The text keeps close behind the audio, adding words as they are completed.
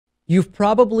You've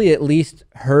probably at least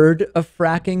heard of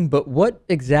fracking, but what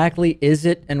exactly is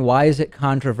it and why is it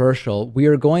controversial? We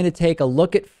are going to take a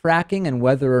look at fracking and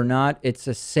whether or not it's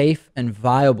a safe and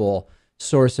viable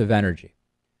source of energy.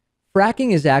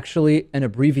 Fracking is actually an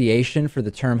abbreviation for the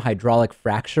term hydraulic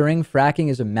fracturing. Fracking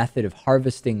is a method of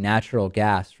harvesting natural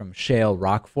gas from shale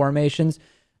rock formations.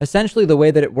 Essentially, the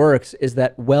way that it works is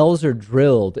that wells are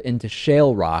drilled into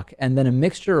shale rock, and then a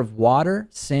mixture of water,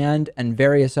 sand, and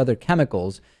various other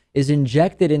chemicals is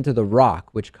injected into the rock,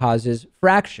 which causes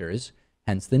fractures,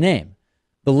 hence the name.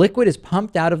 The liquid is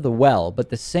pumped out of the well, but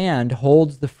the sand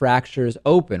holds the fractures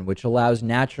open, which allows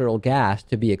natural gas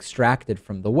to be extracted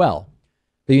from the well.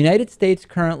 The United States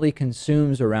currently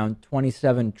consumes around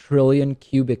 27 trillion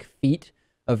cubic feet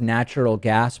of natural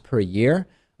gas per year,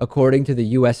 according to the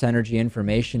U.S. Energy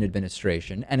Information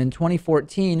Administration. And in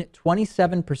 2014,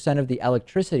 27% of the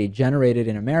electricity generated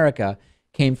in America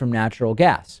came from natural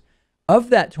gas. Of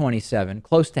that 27,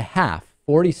 close to half,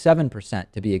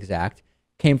 47% to be exact,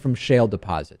 came from shale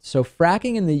deposits. So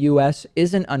fracking in the U.S.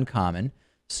 isn't uncommon.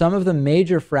 Some of the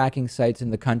major fracking sites in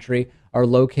the country are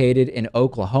located in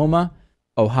Oklahoma,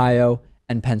 Ohio,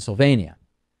 and Pennsylvania.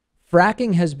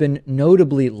 Fracking has been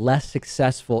notably less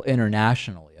successful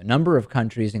internationally. A number of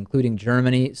countries, including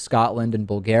Germany, Scotland, and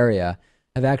Bulgaria,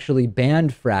 have actually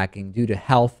banned fracking due to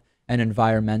health and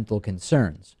environmental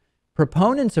concerns.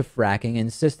 Proponents of fracking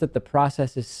insist that the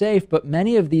process is safe, but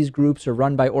many of these groups are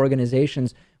run by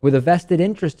organizations with a vested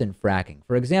interest in fracking.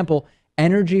 For example,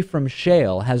 Energy from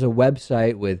Shale has a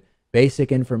website with basic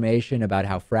information about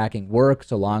how fracking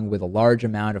works, along with a large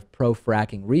amount of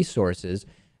pro-fracking resources.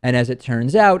 And as it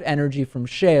turns out, Energy from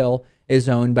Shale is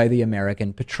owned by the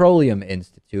American Petroleum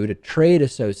Institute, a trade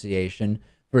association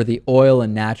for the oil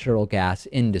and natural gas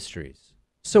industries.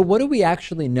 So what do we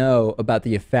actually know about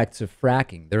the effects of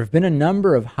fracking? There have been a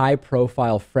number of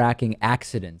high-profile fracking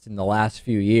accidents in the last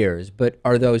few years, but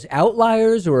are those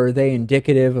outliers or are they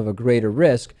indicative of a greater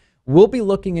risk? We'll be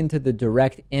looking into the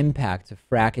direct impacts of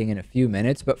fracking in a few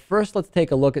minutes, but first let's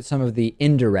take a look at some of the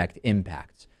indirect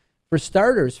impacts. For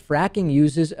starters, fracking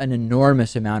uses an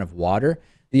enormous amount of water.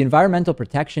 The Environmental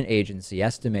Protection Agency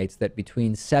estimates that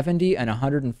between 70 and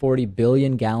 140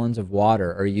 billion gallons of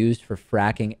water are used for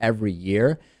fracking every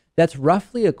year. That's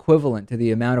roughly equivalent to the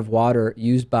amount of water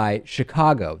used by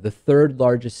Chicago, the third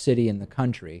largest city in the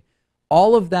country.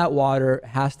 All of that water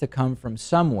has to come from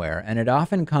somewhere, and it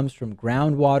often comes from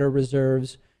groundwater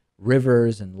reserves,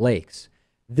 rivers, and lakes.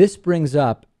 This brings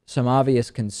up some obvious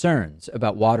concerns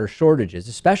about water shortages,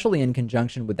 especially in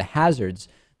conjunction with the hazards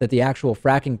that the actual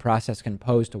fracking process can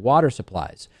pose to water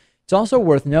supplies. It's also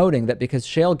worth noting that because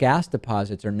shale gas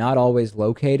deposits are not always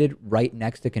located right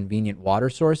next to convenient water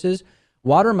sources,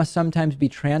 water must sometimes be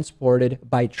transported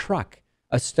by truck.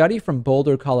 A study from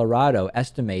Boulder, Colorado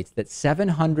estimates that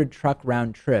 700 truck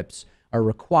round trips are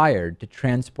required to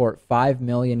transport 5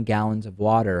 million gallons of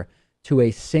water to a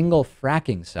single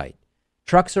fracking site.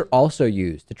 Trucks are also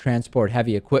used to transport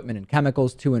heavy equipment and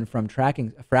chemicals to and from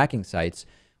fracking sites,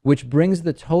 which brings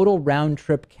the total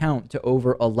round-trip count to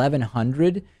over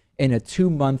 1,100 in a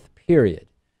 2-month period.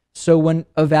 So when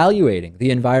evaluating the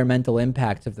environmental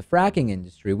impacts of the fracking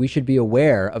industry, we should be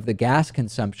aware of the gas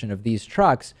consumption of these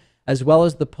trucks, as well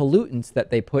as the pollutants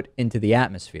that they put into the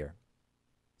atmosphere.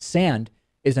 Sand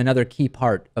is another key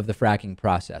part of the fracking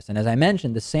process. And as I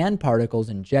mentioned, the sand particles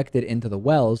injected into the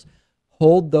wells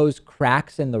hold those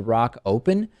cracks in the rock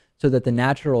open so that the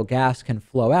natural gas can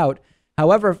flow out.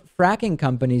 However, fracking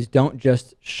companies don't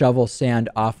just shovel sand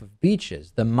off of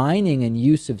beaches. The mining and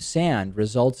use of sand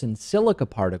results in silica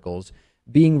particles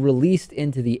being released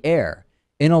into the air.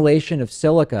 Inhalation of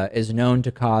silica is known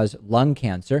to cause lung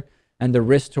cancer, and the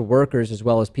risk to workers as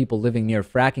well as people living near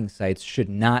fracking sites should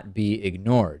not be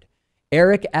ignored.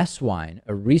 Eric Eswine,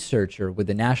 a researcher with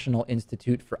the National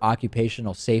Institute for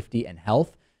Occupational Safety and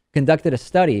Health, conducted a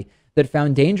study that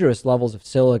found dangerous levels of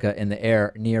silica in the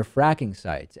air near fracking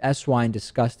sites. Eswine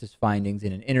discussed his findings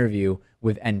in an interview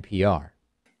with NPR.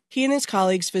 He and his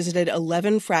colleagues visited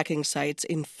 11 fracking sites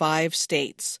in 5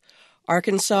 states: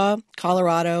 Arkansas,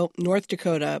 Colorado, North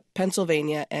Dakota,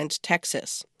 Pennsylvania, and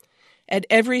Texas. At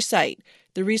every site,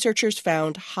 the researchers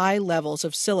found high levels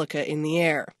of silica in the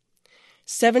air.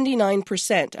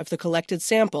 79% of the collected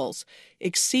samples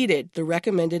exceeded the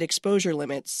recommended exposure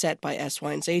limits set by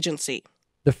Eswine's agency.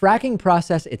 The fracking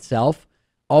process itself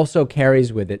also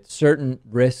carries with it certain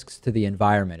risks to the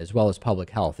environment as well as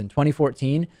public health. In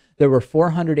 2014, there were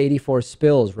 484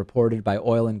 spills reported by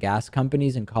oil and gas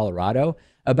companies in Colorado.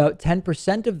 About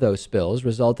 10% of those spills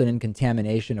resulted in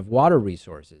contamination of water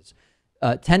resources.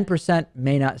 10%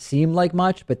 may not seem like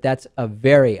much, but that's a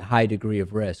very high degree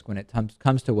of risk when it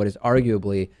comes to what is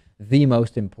arguably the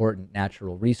most important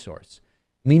natural resource.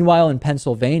 Meanwhile, in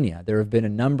Pennsylvania, there have been a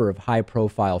number of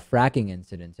high-profile fracking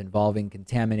incidents involving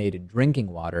contaminated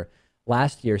drinking water.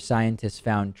 Last year, scientists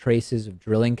found traces of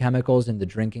drilling chemicals in the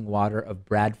drinking water of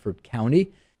Bradford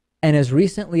County. And as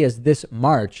recently as this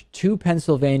March, two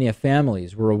Pennsylvania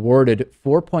families were awarded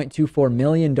 $4.24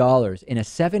 million in a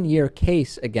 7-year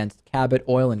case against Cabot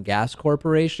Oil and Gas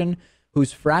Corporation,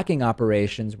 whose fracking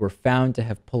operations were found to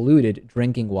have polluted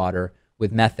drinking water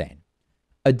with methane.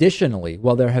 Additionally,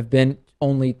 while there have been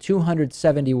only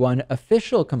 271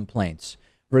 official complaints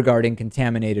regarding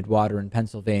contaminated water in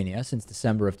Pennsylvania since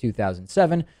December of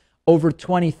 2007, over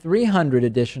 2,300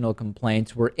 additional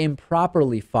complaints were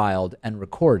improperly filed and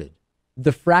recorded.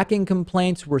 The fracking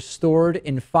complaints were stored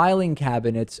in filing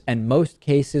cabinets, and most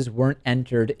cases weren't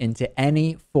entered into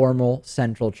any formal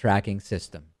central tracking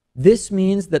system. This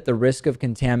means that the risk of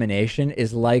contamination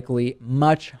is likely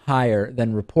much higher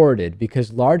than reported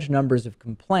because large numbers of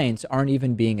complaints aren't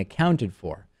even being accounted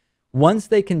for. Once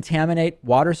they contaminate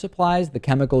water supplies, the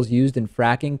chemicals used in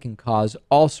fracking can cause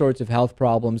all sorts of health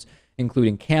problems,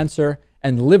 including cancer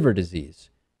and liver disease.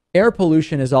 Air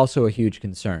pollution is also a huge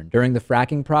concern. During the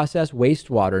fracking process,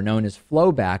 wastewater known as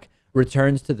flowback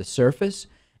returns to the surface,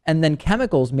 and then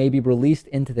chemicals may be released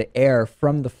into the air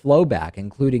from the flowback,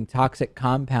 including toxic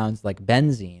compounds like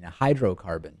benzene, a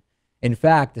hydrocarbon. In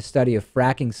fact, a study of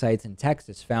fracking sites in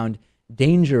Texas found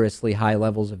dangerously high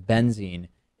levels of benzene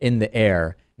in the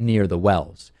air near the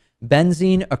wells.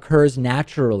 Benzene occurs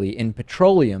naturally in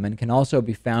petroleum and can also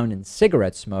be found in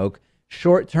cigarette smoke.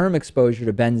 Short-term exposure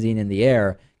to benzene in the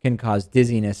air can cause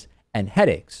dizziness and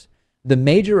headaches. The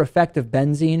major effect of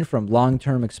benzene from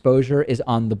long-term exposure is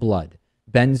on the blood.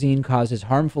 Benzene causes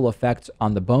harmful effects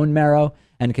on the bone marrow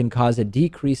and can cause a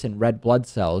decrease in red blood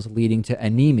cells, leading to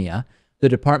anemia. The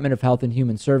Department of Health and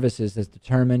Human Services has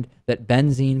determined that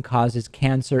benzene causes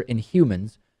cancer in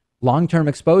humans. Long-term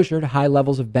exposure to high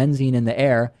levels of benzene in the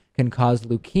air can cause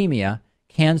leukemia,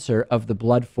 cancer of the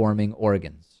blood-forming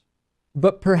organs.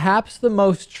 But perhaps the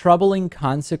most troubling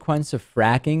consequence of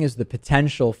fracking is the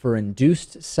potential for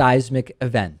induced seismic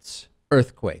events,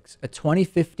 earthquakes. A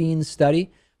 2015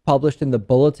 study published in the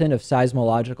Bulletin of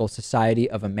Seismological Society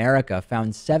of America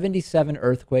found 77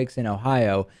 earthquakes in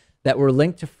Ohio that were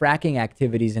linked to fracking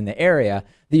activities in the area.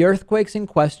 The earthquakes in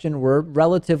question were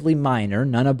relatively minor,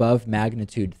 none above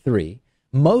magnitude 3.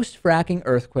 Most fracking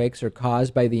earthquakes are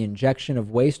caused by the injection of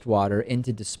wastewater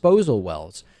into disposal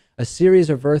wells. A series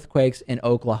of earthquakes in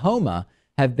Oklahoma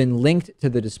have been linked to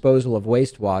the disposal of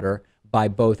wastewater by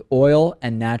both oil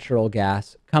and natural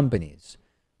gas companies.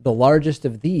 The largest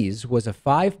of these was a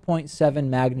 5.7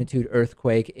 magnitude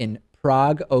earthquake in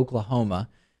Prague, Oklahoma,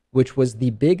 which was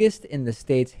the biggest in the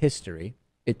state's history.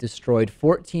 It destroyed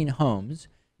 14 homes,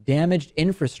 damaged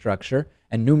infrastructure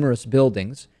and numerous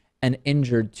buildings, and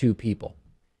injured 2 people.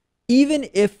 Even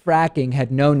if fracking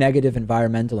had no negative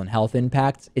environmental and health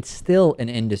impacts, it's still an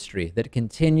industry that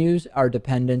continues our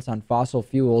dependence on fossil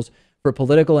fuels for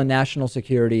political and national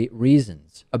security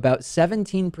reasons. About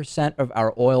 17% of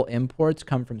our oil imports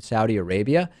come from Saudi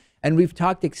Arabia, and we've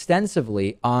talked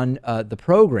extensively on the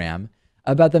program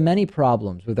about the many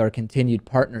problems with our continued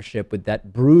partnership with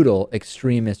that brutal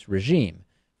extremist regime.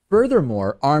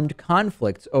 Furthermore, armed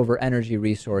conflicts over energy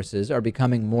resources are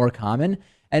becoming more common,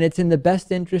 and it's in the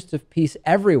best interest of peace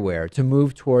everywhere to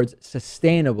move towards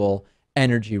sustainable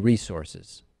energy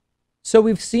resources. So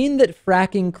we've seen that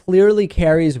fracking clearly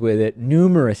carries with it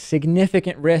numerous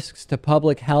significant risks to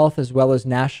public health as well as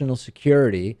national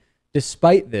security.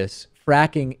 Despite this,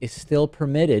 fracking is still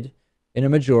permitted in a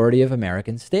majority of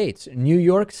American states. New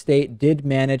York State did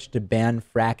manage to ban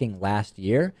fracking last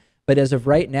year, but as of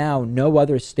right now, no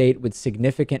other state with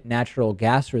significant natural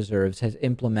gas reserves has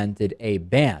implemented a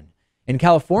ban. In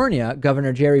California,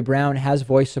 Governor Jerry Brown has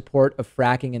voiced support of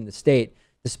fracking in the state,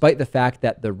 despite the fact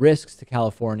that the risks to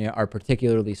California are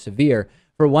particularly severe.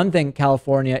 For one thing,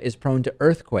 California is prone to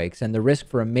earthquakes, and the risk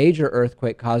for a major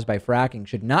earthquake caused by fracking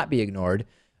should not be ignored.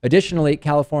 Additionally,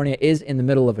 California is in the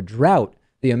middle of a drought.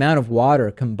 The amount of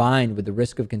water combined with the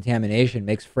risk of contamination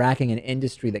makes fracking an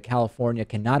industry that California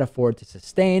cannot afford to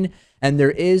sustain, and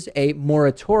there is a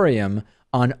moratorium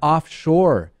on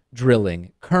offshore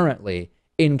drilling currently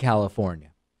in California.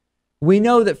 We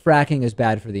know that fracking is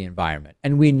bad for the environment,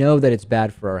 and we know that it's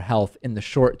bad for our health in the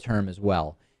short term as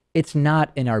well. It's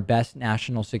not in our best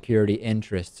national security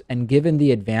interests, and given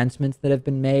the advancements that have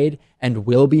been made and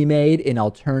will be made in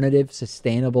alternative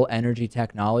sustainable energy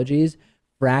technologies,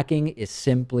 fracking is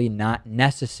simply not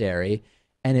necessary,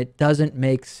 and it doesn't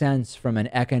make sense from an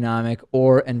economic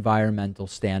or environmental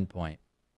standpoint.